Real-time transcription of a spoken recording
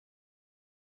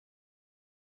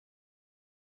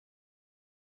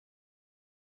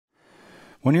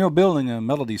When you're building a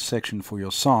melody section for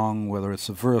your song, whether it's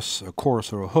a verse, a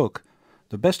chorus, or a hook,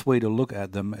 the best way to look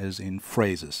at them is in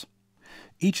phrases.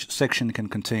 Each section can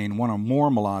contain one or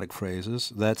more melodic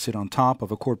phrases that sit on top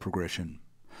of a chord progression.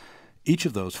 Each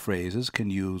of those phrases can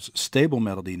use stable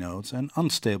melody notes and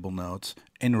unstable notes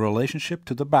in relationship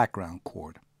to the background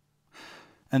chord.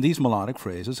 And these melodic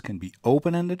phrases can be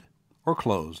open-ended or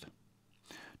closed.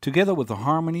 Together with the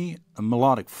harmony, a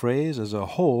melodic phrase as a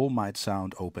whole might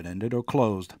sound open-ended or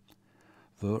closed.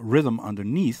 The rhythm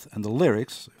underneath and the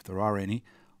lyrics, if there are any,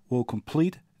 will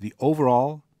complete the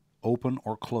overall open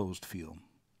or closed feel.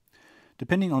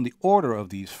 Depending on the order of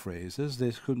these phrases,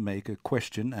 this could make a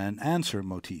question and answer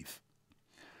motif.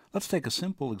 Let's take a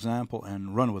simple example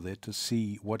and run with it to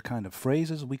see what kind of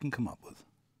phrases we can come up with.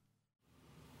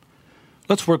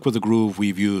 Let's work with the groove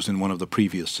we've used in one of the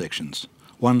previous sections.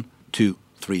 1, 2,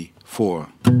 3, 4.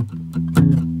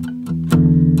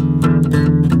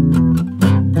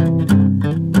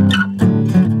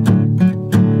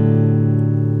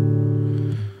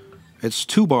 It's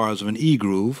 2 bars of an E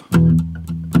groove,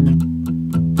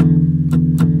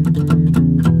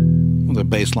 with a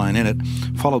bass line in it,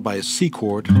 followed by a C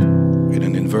chord in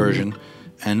an inversion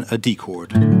and a D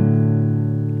chord.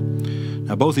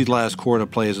 Now both these last chords are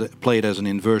played as an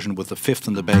inversion with the 5th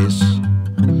and the bass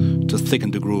to thicken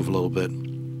the groove a little bit.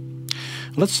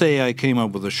 Let's say I came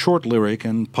up with a short lyric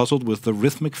and puzzled with the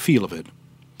rhythmic feel of it.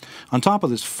 On top of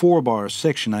this 4-bar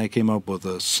section, I came up with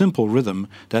a simple rhythm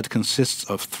that consists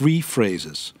of 3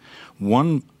 phrases.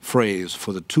 1 phrase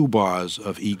for the 2 bars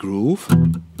of E groove,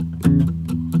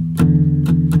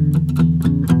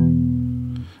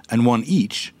 and 1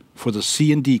 each for the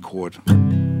C and D chord.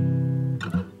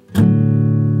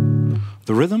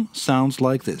 The rhythm sounds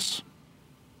like this.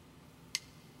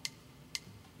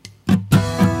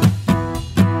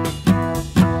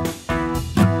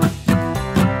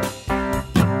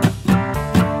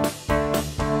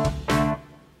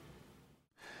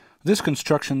 This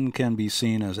construction can be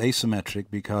seen as asymmetric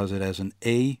because it has an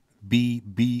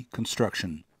A-B-B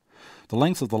construction. The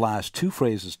length of the last 2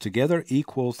 phrases together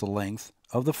equals the length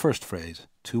of the first phrase,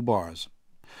 2 bars.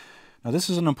 Now this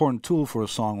is an important tool for a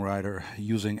songwriter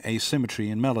using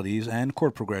asymmetry in melodies and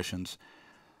chord progressions.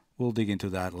 We'll dig into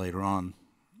that later on.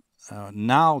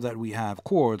 Now that we have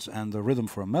chords and the rhythm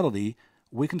for a melody,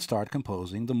 we can start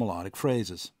composing the melodic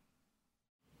phrases.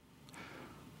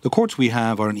 The chords we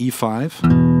have are an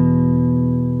E5,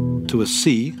 to a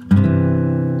C,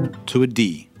 to a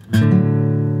D.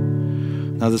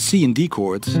 Now the C and D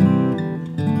chords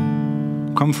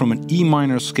come from an E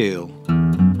minor scale.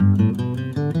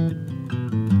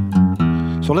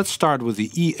 So let's start with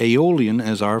the E Aeolian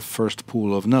as our first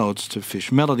pool of notes to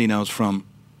fish melody notes from.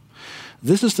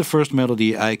 This is the first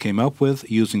melody I came up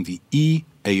with using the E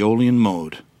Aeolian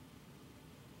mode.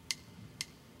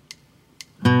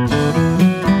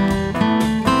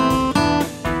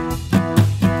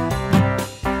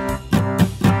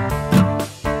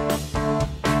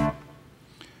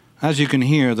 As you can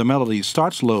hear, the melody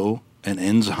starts low and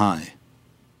ends high.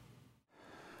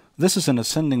 This is an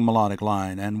ascending melodic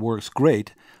line and works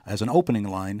great as an opening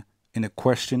line in a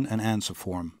question and answer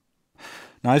form.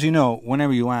 Now, as you know,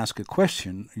 whenever you ask a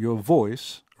question, your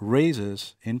voice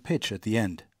raises in pitch at the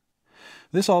end.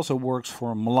 This also works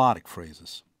for melodic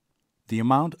phrases. The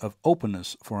amount of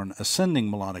openness for an ascending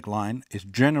melodic line is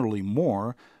generally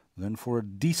more than for a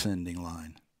descending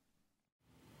line.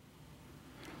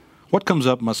 What comes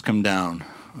up must come down.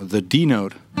 The D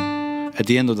note at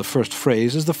the end of the first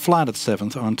phrase is the flatted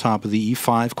 7th on top of the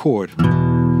E5 chord.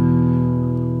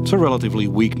 It's a relatively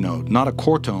weak note, not a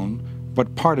chord tone,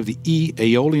 but part of the E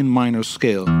Aeolian minor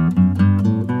scale.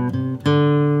 And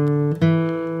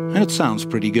it sounds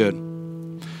pretty good.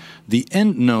 The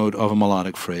end note of a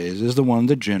melodic phrase is the one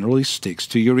that generally sticks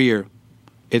to your ear.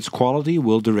 Its quality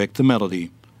will direct the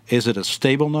melody. Is it a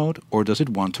stable note, or does it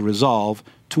want to resolve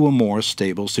to a more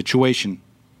stable situation?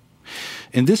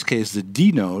 In this case, the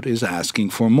D note is asking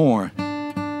for more.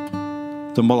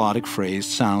 The melodic phrase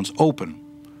sounds open.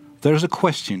 There's a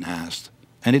question asked,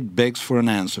 and it begs for an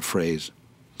answer phrase.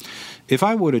 If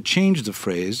I were to change the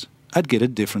phrase, I'd get a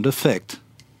different effect.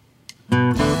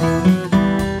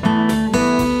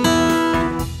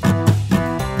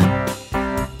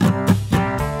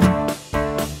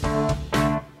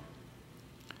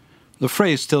 The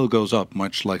phrase still goes up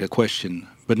much like a question,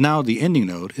 but now the ending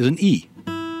note is an E.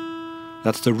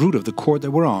 That's the root of the chord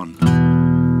that we're on,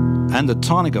 and the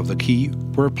tonic of the key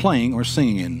we're playing or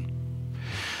singing in.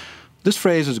 This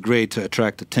phrase is great to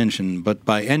attract attention, but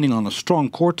by ending on a strong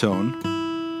chord tone,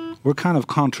 we're kind of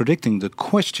contradicting the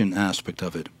question aspect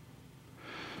of it.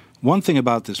 One thing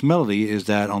about this melody is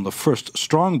that on the first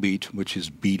strong beat, which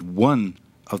is beat 1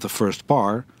 of the first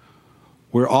bar,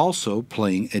 we're also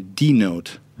playing a D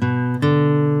note.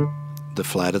 The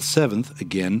flatted 7th,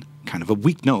 again, kind of a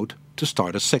weak note to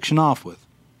start a section off with.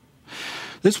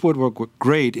 This would work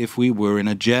great if we were in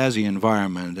a jazzy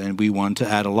environment and we want to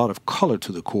add a lot of color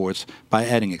to the chords by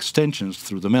adding extensions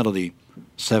through the melody,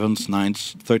 7ths,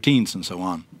 9ths, 13ths, and so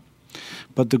on.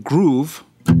 But the groove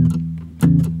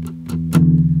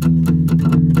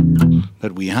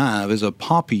that we have is a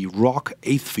poppy rock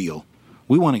 8th feel.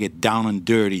 We want to get down and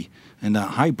dirty, and a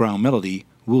highbrow melody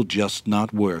will just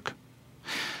not work.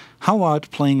 How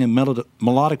about playing a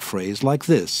melodic phrase like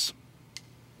this?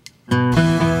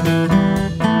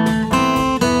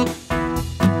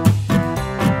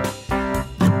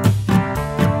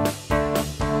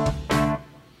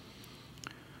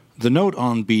 The note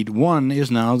on beat 1 is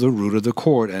now the root of the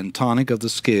chord and tonic of the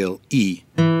scale E.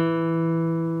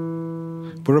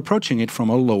 We're approaching it from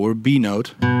a lower B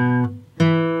note,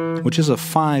 which is a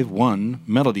 5-1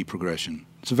 melody progression.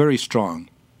 It's very strong.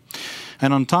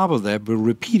 And on top of that, we're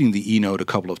repeating the E note a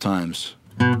couple of times.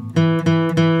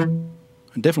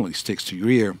 It definitely sticks to your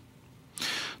ear.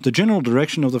 The general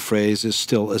direction of the phrase is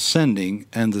still ascending,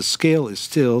 and the scale is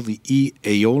still the E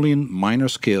Aeolian minor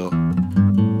scale.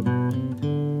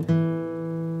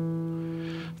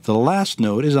 The last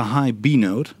note is a high B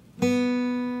note,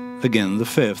 again the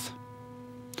 5th.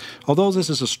 Although this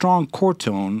is a strong chord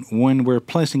tone, when we're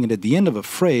placing it at the end of a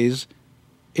phrase,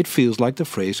 it feels like the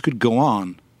phrase could go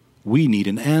on. We need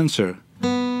an answer.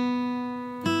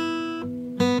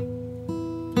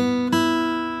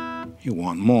 You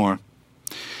want more.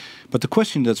 But the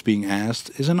question that's being asked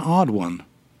is an odd one,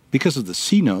 because of the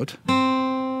C note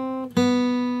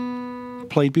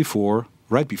played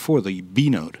right before the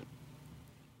B note.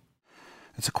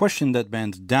 It's a question that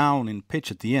bends down in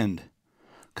pitch at the end.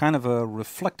 Kind of a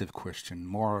reflective question,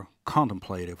 more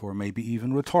contemplative or maybe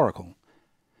even rhetorical.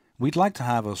 We'd like to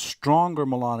have a stronger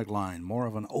melodic line, more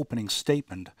of an opening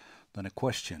statement than a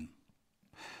question.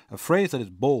 A phrase that is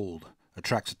bold,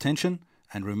 attracts attention,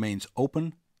 and remains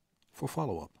open for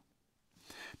follow-up.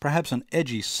 Perhaps an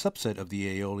edgy subset of the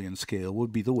Aeolian scale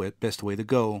would be the best way to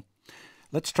go.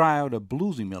 Let's try out a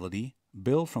bluesy melody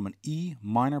built from an E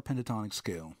minor pentatonic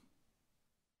scale.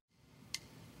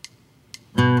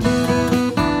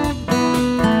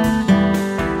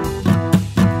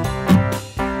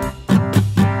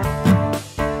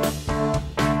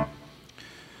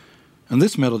 In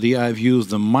this melody, I've used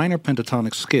the minor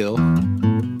pentatonic scale,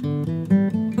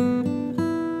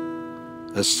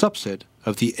 a subset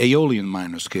of the Aeolian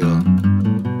minor scale.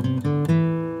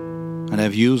 And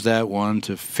I've used that one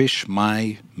to fish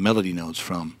my melody notes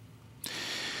from.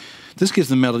 This gives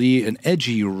the melody an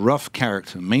edgy, rough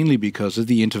character, mainly because of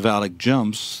the intervallic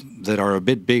jumps that are a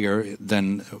bit bigger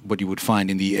than what you would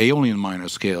find in the Aeolian minor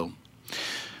scale.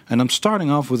 And I'm starting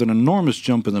off with an enormous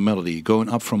jump in the melody, going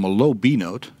up from a low B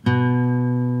note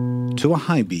to a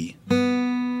high B,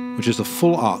 which is a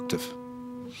full octave.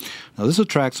 Now this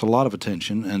attracts a lot of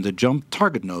attention, and the jump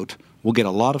target note will get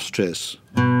a lot of stress.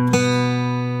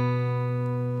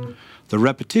 The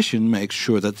repetition makes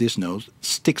sure that this note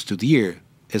sticks to the ear.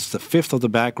 It's the 5th of the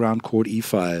background chord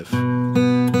E5.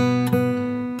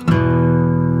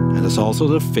 And it's also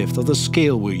the 5th of the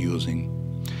scale we're using.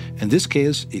 In this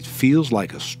case, it feels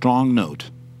like a strong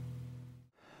note.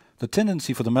 The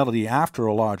tendency for the melody after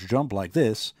a large jump like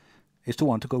this is to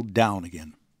want to go down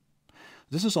again.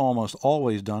 This is almost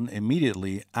always done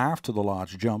immediately after the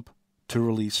large jump to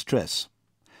release stress.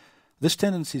 This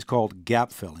tendency is called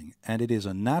gap filling, and it is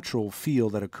a natural feel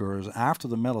that occurs after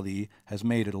the melody has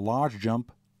made a large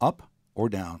jump up or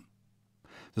down.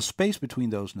 The space between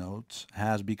those notes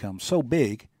has become so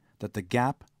big that the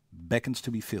gap beckons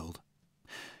to be filled.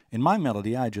 In my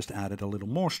melody, I just added a little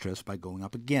more stress by going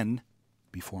up again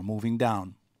before moving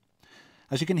down.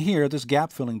 As you can hear, this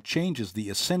gap filling changes the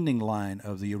ascending line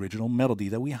of the original melody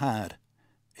that we had.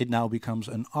 It now becomes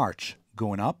an arch,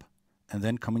 going up and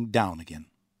then coming down again.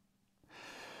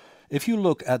 If you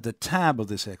look at the tab of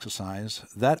this exercise,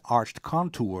 that arched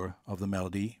contour of the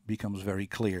melody becomes very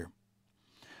clear.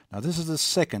 Now this is the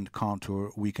second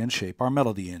contour we can shape our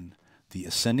melody in, the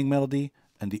ascending melody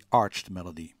and the arched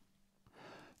melody.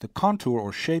 The contour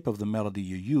or shape of the melody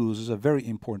you use is a very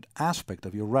important aspect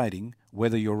of your writing,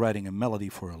 whether you're writing a melody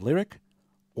for a lyric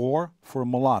or for a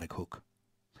melodic hook.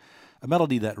 A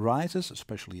melody that rises,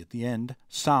 especially at the end,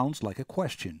 sounds like a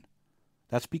question.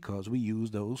 That's because we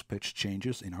use those pitch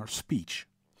changes in our speech.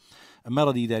 A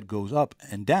melody that goes up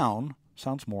and down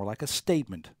sounds more like a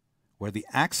statement, where the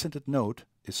accented note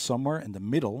is somewhere in the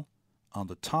middle on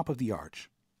the top of the arch.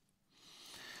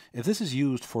 If this is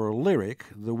used for a lyric,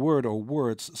 the word or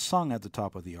words sung at the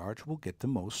top of the arch will get the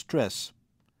most stress.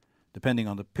 Depending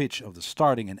on the pitch of the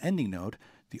starting and ending note,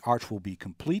 the arch will be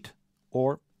complete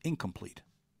or incomplete.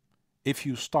 If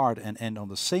you start and end on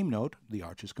the same note, the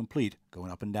arch is complete,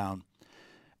 going up and down,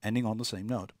 ending on the same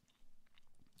note.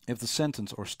 If the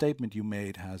sentence or statement you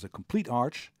made has a complete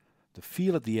arch, the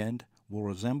feel at the end will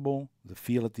resemble the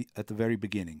feel at the very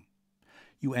beginning.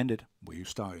 You ended where you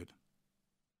started.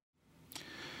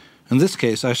 In this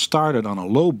case, I started on a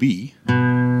low B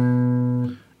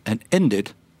and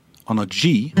ended on a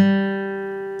G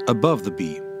above the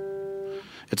B.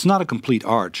 It's not a complete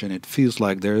arch and it feels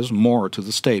like there is more to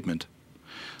the statement,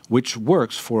 which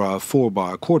works for our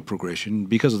 4-bar chord progression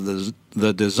because of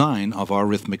the design of our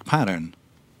rhythmic pattern.